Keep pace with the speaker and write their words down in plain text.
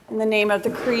In the name of the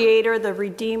Creator, the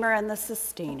Redeemer, and the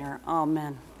Sustainer.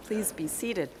 Amen. Please be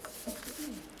seated.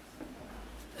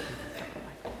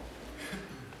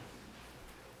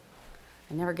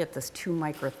 I never get this two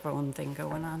microphone thing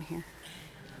going on here.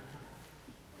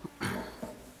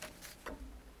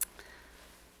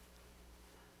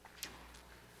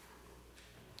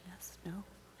 Yes, no?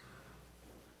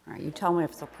 All right, you tell me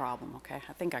if it's a problem, okay?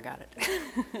 I think I got it.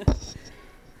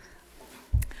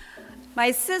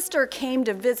 My sister came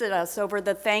to visit us over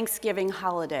the Thanksgiving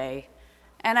holiday,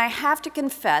 and I have to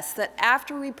confess that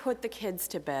after we put the kids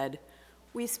to bed,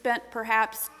 we spent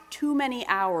perhaps too many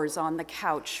hours on the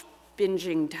couch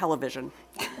binging television.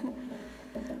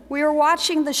 We were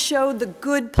watching the show The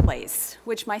Good Place,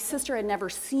 which my sister had never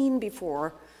seen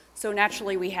before, so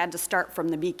naturally we had to start from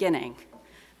the beginning,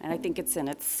 and I think it's in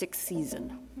its 6th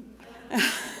season.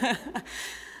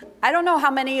 I don't know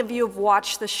how many of you have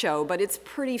watched the show, but it's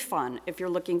pretty fun if you're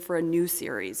looking for a new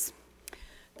series.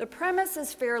 The premise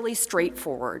is fairly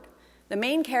straightforward. The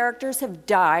main characters have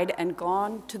died and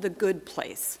gone to the good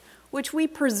place, which we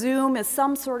presume is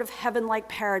some sort of heaven-like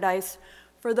paradise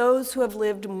for those who have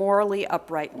lived morally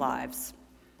upright lives.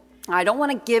 I don't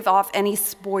want to give off any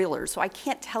spoilers, so I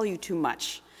can't tell you too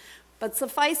much. But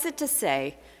suffice it to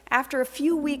say, after a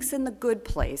few weeks in the good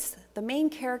place, the main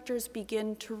characters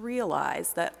begin to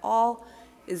realize that all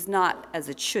is not as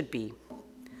it should be.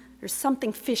 There's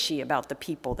something fishy about the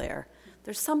people there.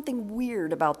 There's something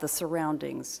weird about the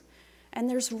surroundings. And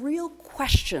there's real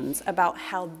questions about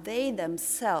how they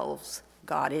themselves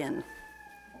got in.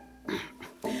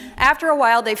 After a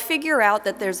while, they figure out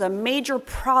that there's a major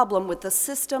problem with the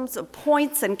systems of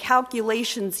points and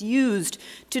calculations used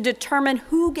to determine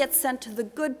who gets sent to the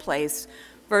good place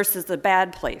versus the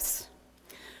bad place.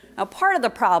 Now, part of the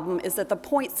problem is that the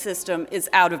point system is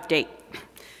out of date.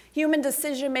 Human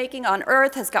decision-making on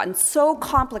Earth has gotten so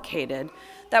complicated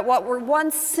that what were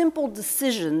once simple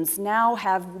decisions now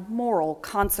have moral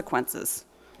consequences.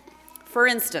 For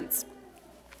instance,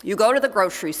 you go to the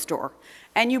grocery store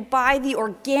and you buy the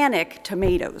organic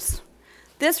tomatoes.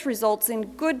 This results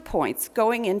in good points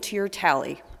going into your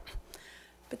tally.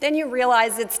 But then you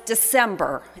realize it's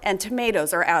December and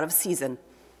tomatoes are out of season.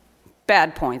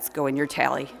 Bad points go in your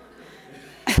tally.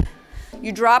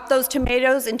 You drop those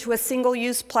tomatoes into a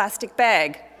single-use plastic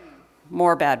bag.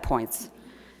 More bad points.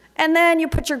 And then you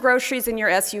put your groceries in your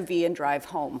SUV and drive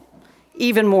home.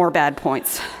 Even more bad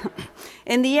points.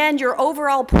 In the end, your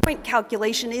overall point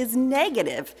calculation is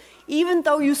negative, even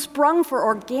though you sprung for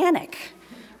organic.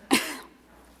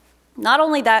 Not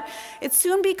only that, it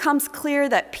soon becomes clear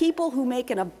that people who make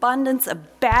an abundance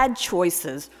of bad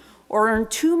choices or earn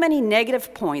too many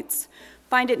negative points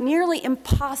find it nearly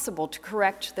impossible to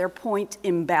correct their point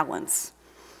imbalance.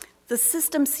 The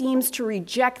system seems to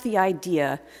reject the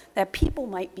idea that people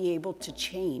might be able to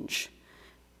change.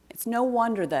 It's no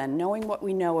wonder then, knowing what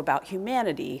we know about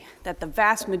humanity, that the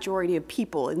vast majority of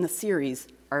people in the series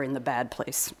are in the bad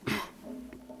place.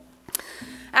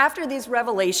 After these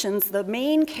revelations, the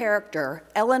main character,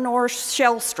 Eleanor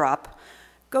Shellstrop,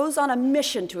 goes on a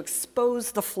mission to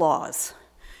expose the flaws.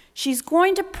 She's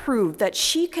going to prove that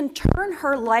she can turn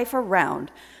her life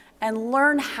around and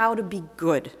learn how to be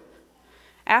good.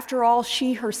 After all,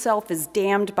 she herself is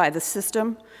damned by the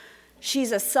system.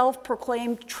 She's a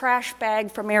self-proclaimed trash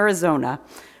bag from Arizona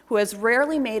who has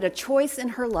rarely made a choice in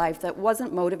her life that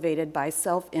wasn't motivated by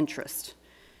self-interest.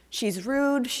 She's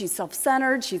rude, she's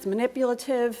self-centered, she's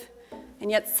manipulative, and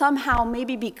yet somehow,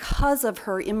 maybe because of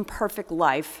her imperfect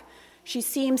life, she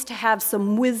seems to have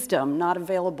some wisdom not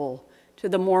available to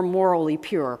the more morally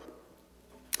pure.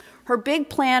 Her big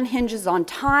plan hinges on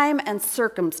time and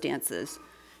circumstances.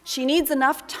 She needs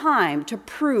enough time to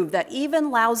prove that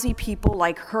even lousy people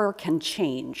like her can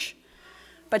change.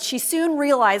 But she soon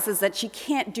realizes that she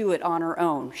can't do it on her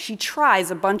own. She tries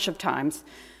a bunch of times,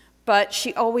 but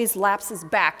she always lapses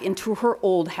back into her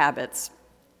old habits.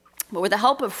 But with the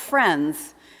help of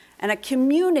friends and a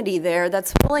community there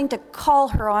that's willing to call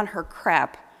her on her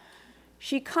crap,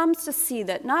 she comes to see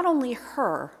that not only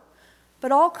her,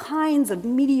 but all kinds of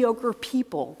mediocre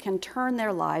people can turn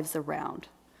their lives around.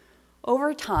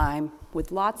 Over time,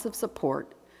 with lots of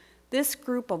support, this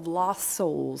group of lost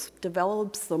souls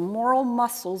develops the moral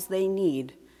muscles they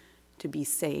need to be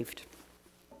saved.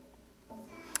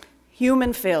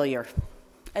 Human failure,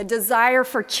 a desire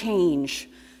for change,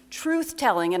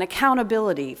 truth-telling and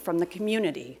accountability from the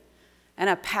community, and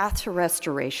a path to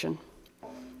restoration.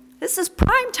 This is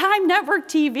primetime network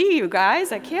TV, you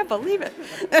guys. I can't believe it.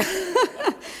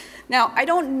 Now, I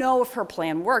don't know if her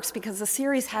plan works because the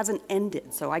series hasn't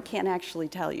ended, so I can't actually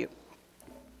tell you.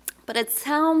 But it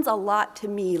sounds a lot to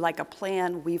me like a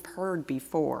plan we've heard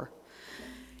before.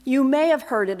 You may have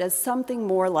heard it as something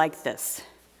more like this: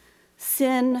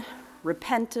 sin,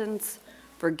 repentance,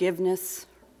 forgiveness,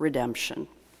 redemption.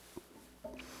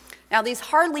 Now, these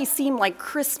hardly seem like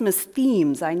Christmas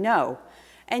themes, I know,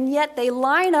 and yet they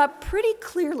line up pretty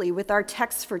clearly with our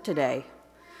text for today.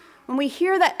 When we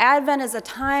hear that Advent is a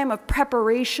time of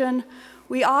preparation,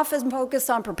 we often focus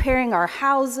on preparing our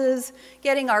houses,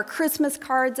 getting our Christmas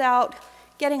cards out,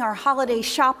 getting our holiday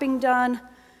shopping done.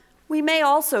 We may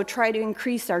also try to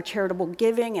increase our charitable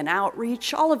giving and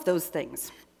outreach, all of those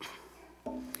things.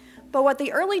 But what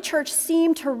the early church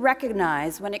seemed to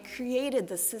recognize when it created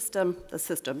the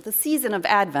season of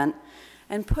Advent,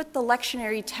 and put the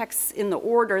lectionary texts in the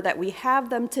order that we have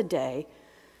them today,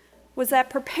 was that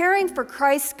preparing for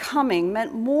Christ's coming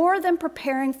meant more than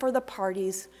preparing for the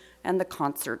parties and the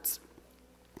concerts.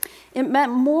 It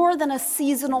meant more than a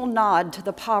seasonal nod to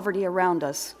the poverty around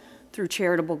us through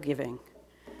charitable giving.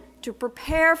 To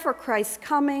prepare for Christ's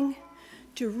coming,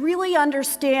 to really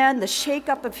understand the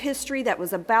shakeup of history that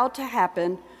was about to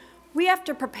happen, we have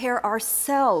to prepare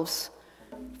ourselves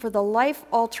for the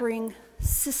life-altering,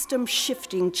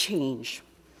 system-shifting change.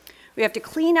 We have to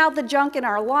clean out the junk in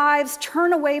our lives,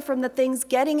 turn away from the things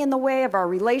getting in the way of our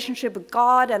relationship with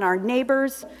God and our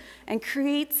neighbors, and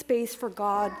create space for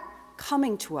God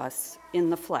coming to us in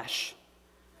the flesh.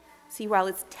 See, while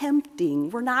it's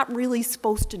tempting, we're not really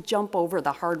supposed to jump over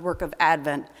the hard work of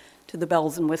Advent to the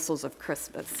bells and whistles of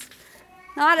Christmas.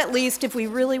 Not at least if we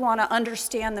really want to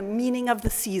understand the meaning of the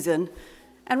season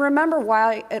and remember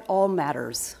why it all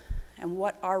matters and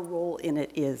what our role in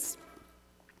it is.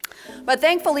 But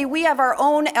thankfully, we have our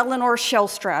own Eleanor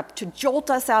Shellstrap to jolt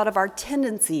us out of our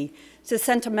tendency to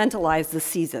sentimentalize the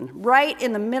season. Right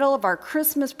in the middle of our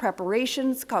Christmas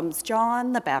preparations comes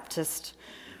John the Baptist,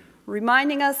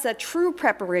 reminding us that true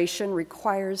preparation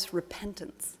requires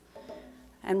repentance.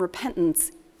 And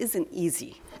repentance isn't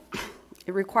easy.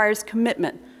 It requires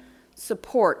commitment,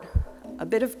 support, a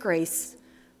bit of grace,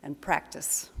 and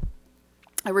practice.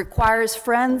 It requires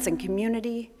friends and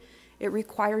community. It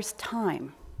requires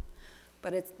time.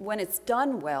 But when it's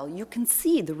done well, you can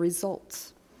see the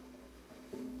results.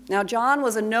 Now, John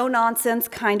was a no-nonsense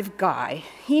kind of guy.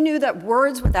 He knew that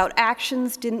words without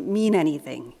actions didn't mean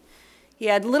anything. He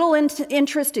had little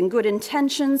interest in good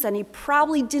intentions, and he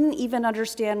probably didn't even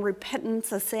understand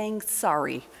repentance as saying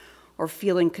sorry or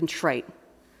feeling contrite.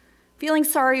 Feeling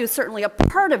sorry was certainly a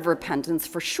part of repentance,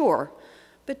 for sure,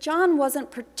 but John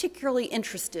wasn't particularly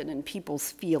interested in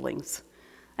people's feelings.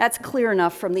 That's clear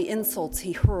enough from the insults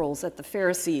he hurls at the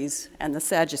Pharisees and the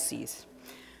Sadducees.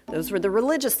 Those were the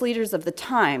religious leaders of the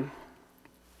time.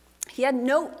 He had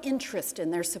no interest in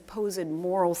their supposed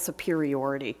moral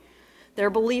superiority, their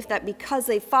belief that because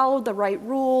they followed the right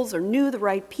rules or knew the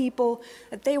right people,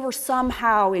 that they were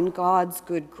somehow in God's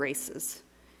good graces.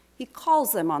 He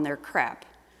calls them on their crap.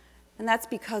 And that's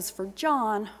because for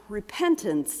John,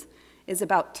 repentance is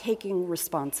about taking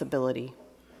responsibility.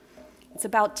 It's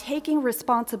about taking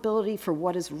responsibility for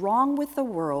what is wrong with the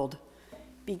world,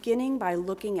 beginning by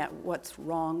looking at what's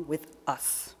wrong with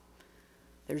us.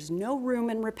 There's no room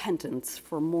in repentance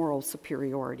for moral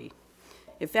superiority.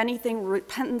 If anything,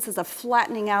 repentance is a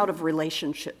flattening out of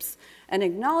relationships, an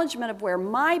acknowledgement of where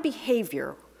my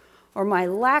behavior or my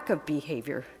lack of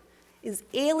behavior is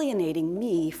alienating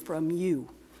me from you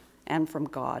and from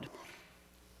God.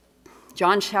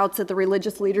 John shouts at the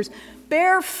religious leaders,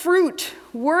 "Bear fruit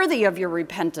worthy of your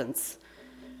repentance."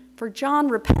 For John,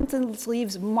 repentance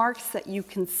leaves marks that you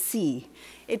can see.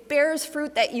 It bears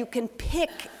fruit that you can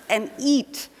pick and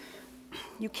eat.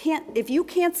 If you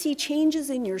can't see changes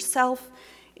in yourself,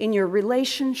 in your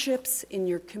relationships, in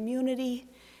your community,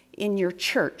 in your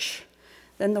church,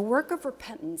 then the work of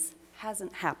repentance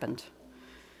hasn't happened.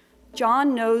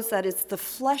 John knows that it's the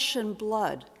flesh and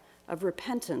blood of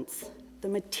repentance, the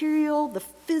material, the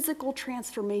physical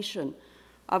transformation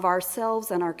of ourselves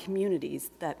and our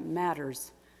communities that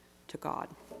matters to God.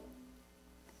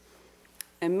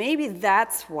 And maybe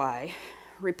that's why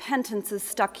repentance is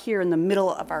stuck here in the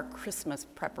middle of our Christmas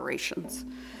preparations.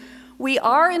 We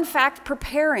are, in fact,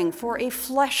 preparing for a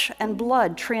flesh and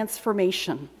blood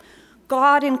transformation.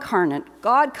 God incarnate,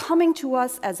 God coming to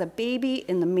us as a baby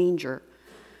in the manger.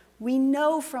 We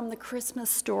know from the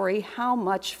Christmas story how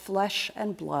much flesh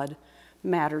and blood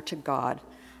matter to God,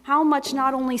 how much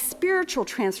not only spiritual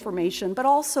transformation, but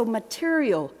also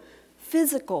material,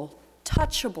 physical,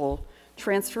 touchable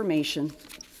transformation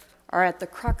are at the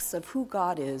crux of who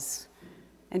God is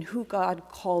and who God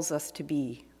calls us to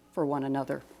be for one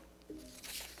another.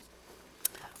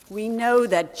 We know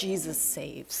that Jesus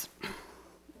saves,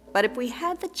 but if we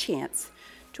had the chance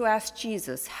to ask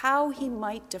Jesus how he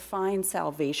might define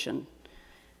salvation,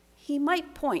 he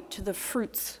might point to the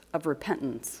fruits of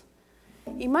repentance.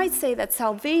 He might say that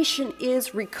salvation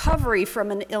is recovery from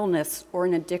an illness or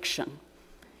an addiction.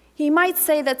 He might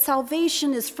say that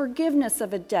salvation is forgiveness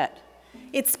of a debt.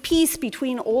 It's peace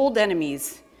between old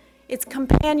enemies. It's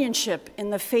companionship in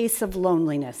the face of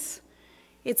loneliness.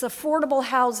 It's affordable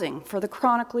housing for the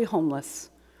chronically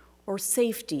homeless, or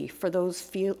safety for those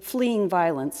fleeing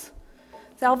violence.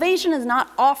 Salvation is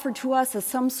not offered to us as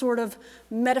some sort of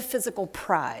metaphysical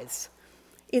prize.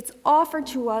 It's offered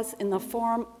to us in the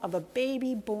form of a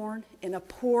baby born in a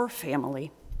poor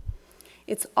family.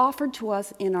 It's offered to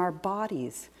us in our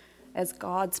bodies as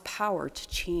God's power to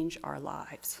change our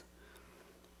lives.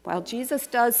 While Jesus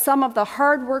does some of the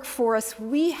hard work for us,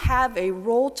 we have a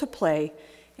role to play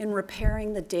in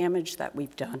repairing the damage that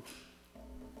we've done.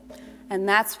 And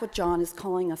that's what John is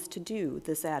calling us to do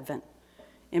this Advent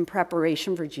in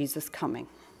preparation for Jesus' coming.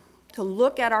 To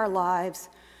look at our lives,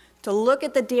 to look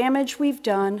at the damage we've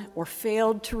done or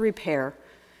failed to repair,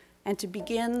 and to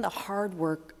begin the hard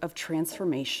work of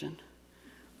transformation.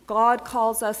 God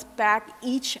calls us back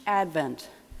each Advent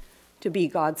to be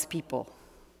God's people.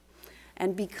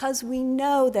 And because we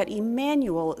know that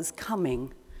Emmanuel is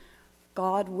coming,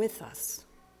 God with us,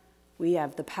 we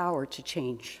have the power to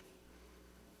change.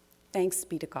 Thanks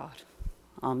be to God.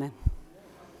 Amen.